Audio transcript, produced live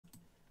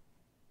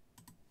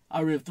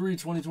We have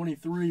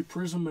 2023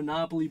 Prizm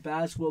Monopoly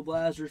Basketball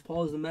Blasters.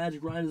 Paul is the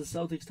Magic, Ryan is the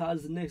Celtics, Todd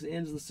is the Knicks,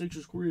 Ann is the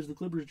Sixers, Corey is the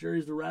Clippers, Jerry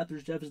is the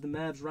Raptors, Jeff is the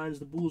Mavs, Ryan is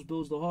the Bulls,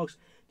 Bill is the Hawks,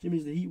 Jimmy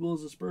is the Heat, Will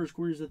is the Spurs,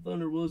 Corey is the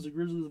Thunder, Will is the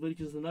Grizzlies,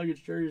 Leviticus is the Nuggets,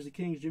 Jerry is the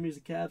Kings, Jimmy is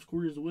the Cavs,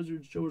 Corey is the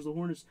Wizards, Joe is the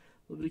Hornets,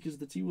 Leviticus is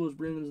the T-Wolves,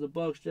 Brandon is the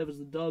Bucks, Jeff is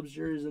the Dubs,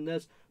 Jerry is the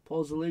Nets,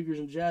 Paul is the Lakers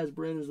and Jazz,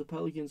 Brandon is the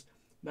Pelicans,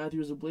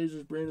 Matthew is the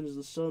Blazers, Brandon is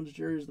the Suns,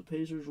 Jerry is the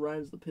Pacers,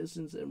 Ryan is the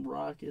Pistons, and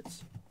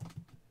Rockets.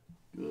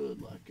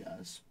 Good luck,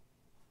 guys.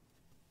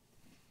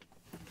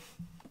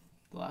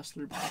 The last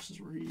 3 boxes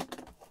were Heat.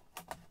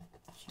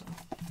 So,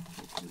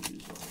 hopefully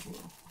these are as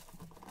well.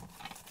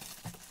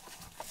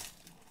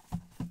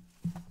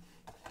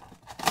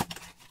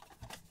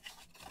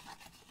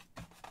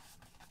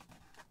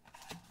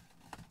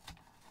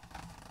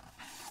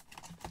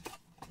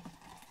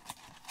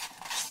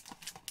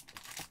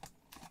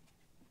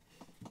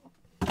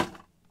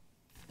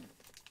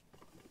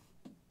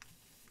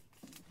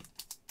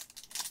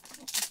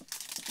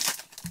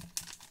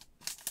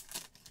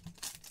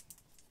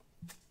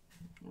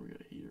 We're going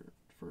to heater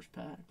first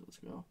pack. Let's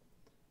go.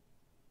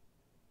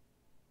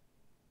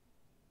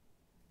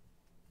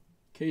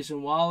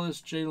 Cason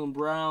Wallace, Jaylen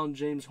Brown,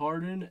 James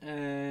Harden,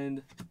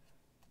 and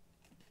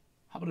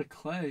how about a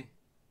Clay?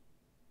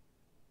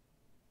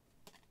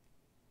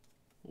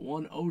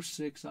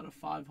 106 out of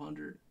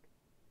 500.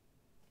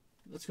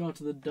 Let's go on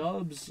to the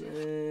Dubs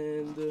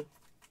and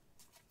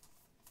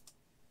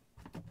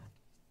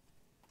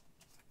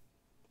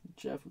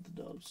Jeff with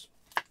the Dubs.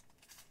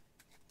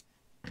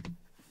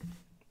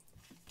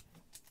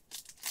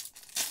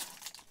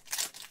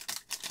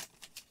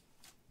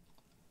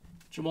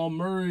 Jamal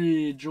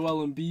Murray,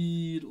 Joel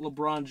Embiid,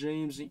 LeBron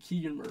James, and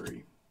Keegan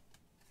Murray.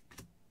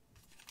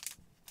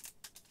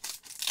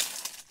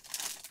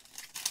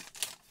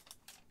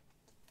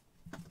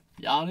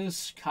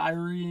 Giannis,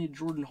 Kyrie,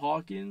 Jordan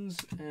Hawkins,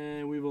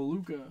 and we have a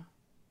Luka.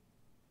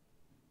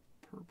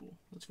 Purple.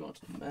 Let's go on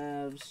to the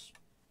Mavs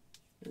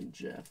and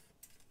Jeff.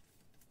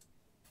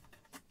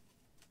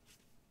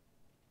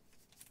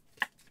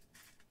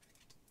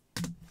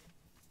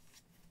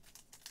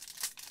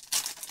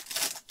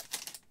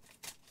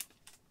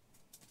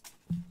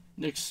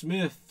 Nick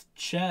Smith,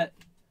 Chet,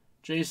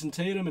 Jason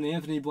Tatum, and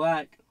Anthony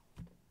Black.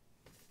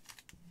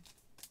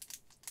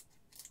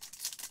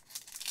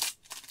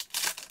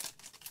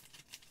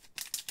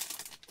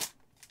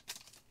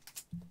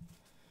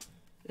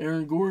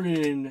 Aaron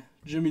Gordon,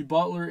 Jimmy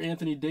Butler,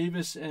 Anthony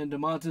Davis, and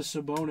Domantas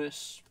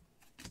Sabonis.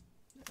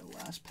 And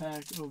last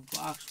pack of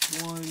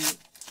box 1.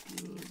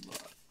 Good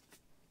luck.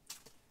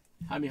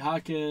 Jaime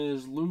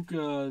Jaquez,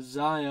 Luka,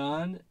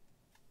 Zion,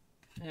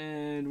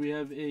 and we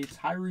have a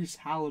Tyrese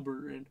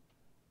Halliburton.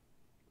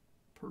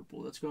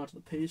 Purple. Let's go out to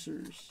the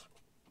Pacers.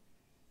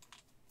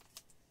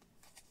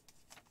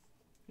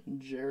 And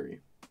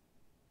Jerry.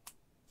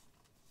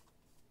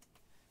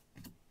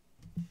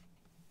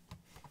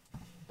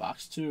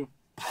 Box 2.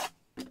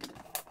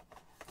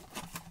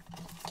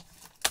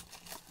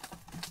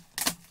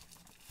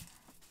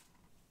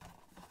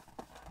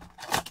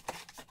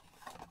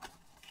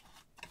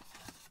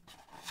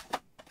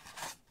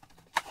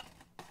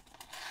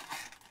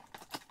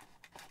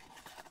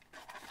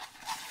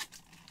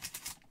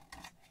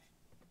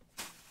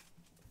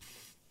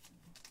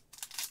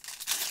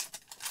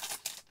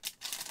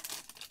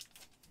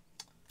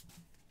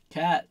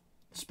 Cat,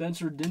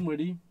 Spencer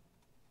Dinwiddie,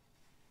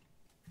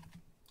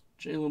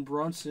 Jalen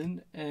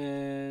Brunson,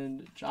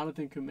 and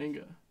Jonathan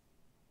Kuminga.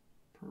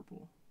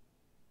 Purple.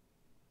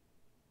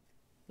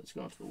 Let's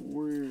go on to the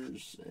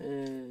Warriors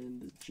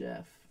and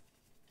Jeff.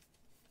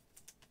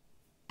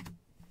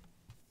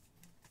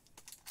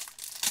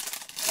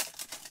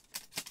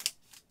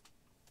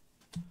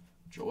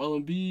 Joel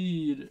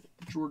Embiid,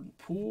 Jordan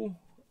Poole,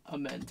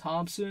 Amen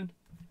Thompson,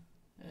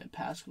 and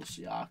Pascal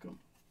Siakam.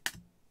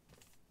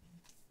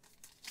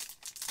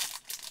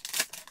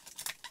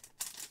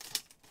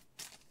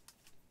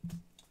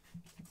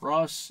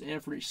 Russ,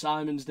 Anthony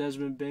Simons,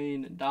 Desmond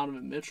Bane, and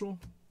Donovan Mitchell.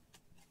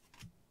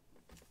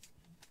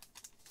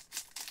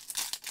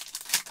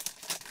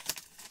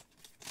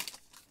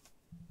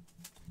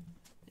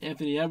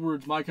 Anthony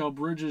Edwards, Michael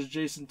Bridges,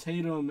 Jason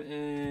Tatum,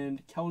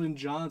 and Keldon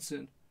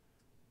Johnson.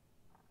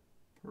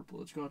 Purple.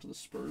 Let's go out to the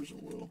Spurs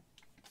and Will.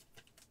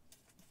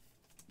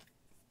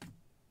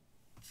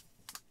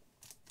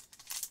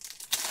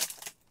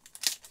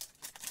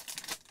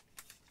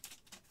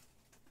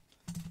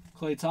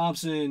 Klay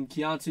Thompson,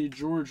 Keontae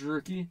George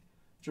rookie,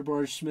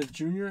 Jabari Smith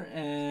Jr.,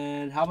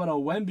 and how about a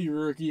Wemby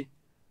rookie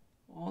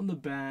on the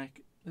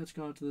back? Let's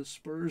go out to the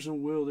Spurs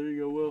and Will. There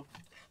you go, Will.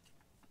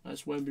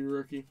 Nice Wemby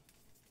rookie.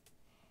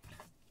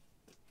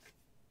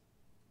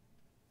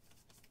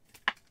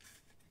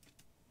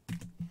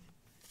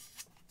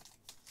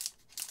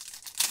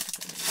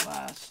 And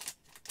last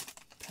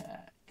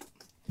pack.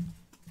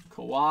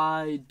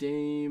 Kawhi,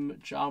 Dame,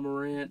 Ja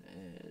Morant,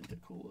 and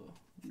Nikola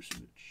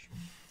Vucevic.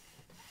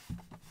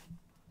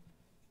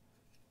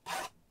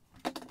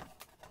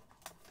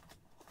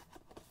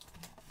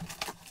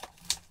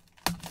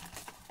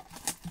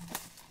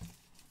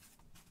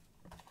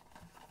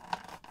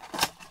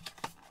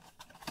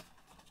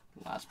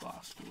 last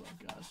box. Good luck,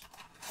 guys.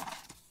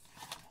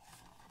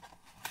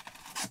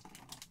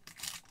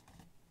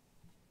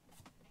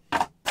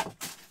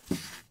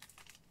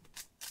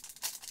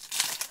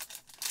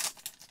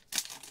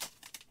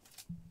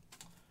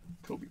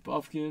 Kobe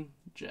Buffkin,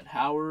 Jet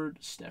Howard,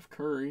 Steph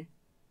Curry,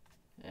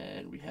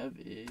 and we have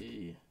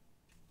a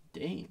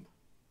Dame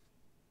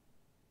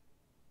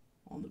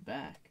on the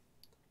back.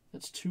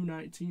 That's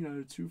 219 out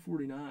of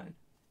 249.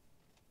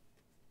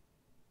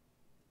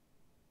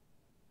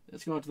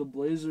 That's going to the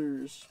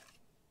Blazers.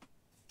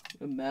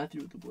 And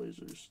Matthew with the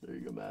Blazers. There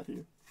you go,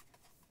 Matthew.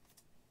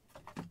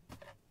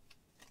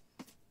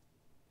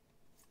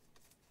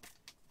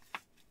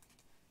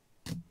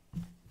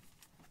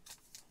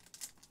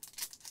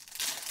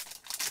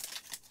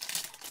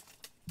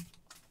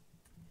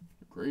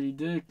 Grady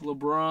Dick,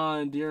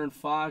 LeBron, De'Aaron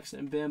Fox,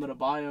 and Bam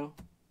Adebayo.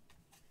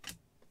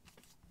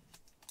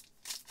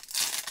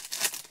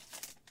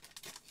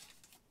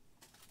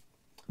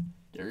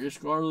 Darius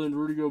Garland,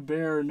 Rudy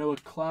Gobert, Noah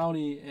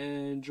Clowney,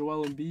 and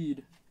Joel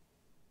Embiid.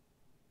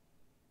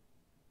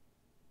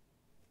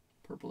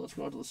 Purple, let's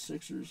go out to the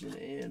Sixers and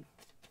Ann.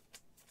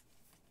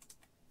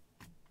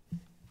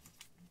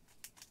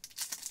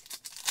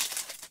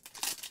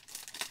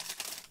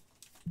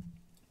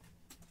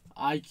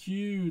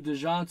 IQ,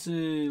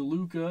 DeJounte,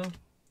 Luka,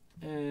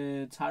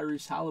 and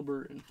Tyrese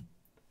Halliburton.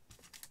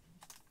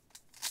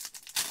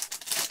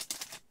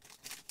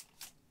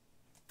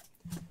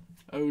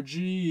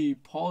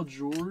 OG, Paul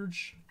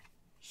George,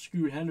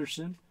 Scoot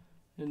Henderson,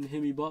 and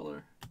Jimmy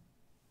Butler.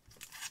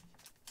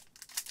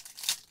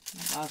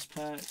 Last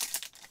pack.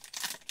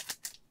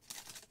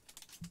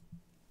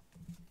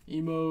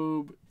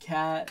 Emob,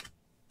 Cat,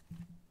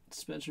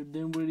 Spencer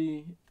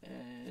Dinwiddie,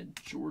 and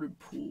Jordan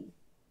Poole.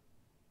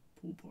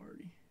 Pool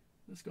party.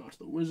 Let's go on to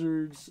the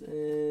Wizards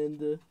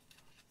and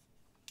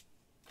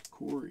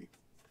Corey.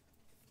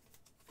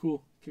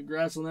 Cool.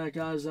 Congrats on that,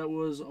 guys. That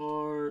was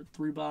our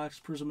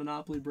 3-box Prizm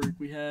Monopoly break.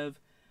 We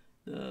have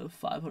the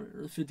 500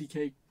 or the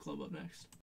 50K club up next.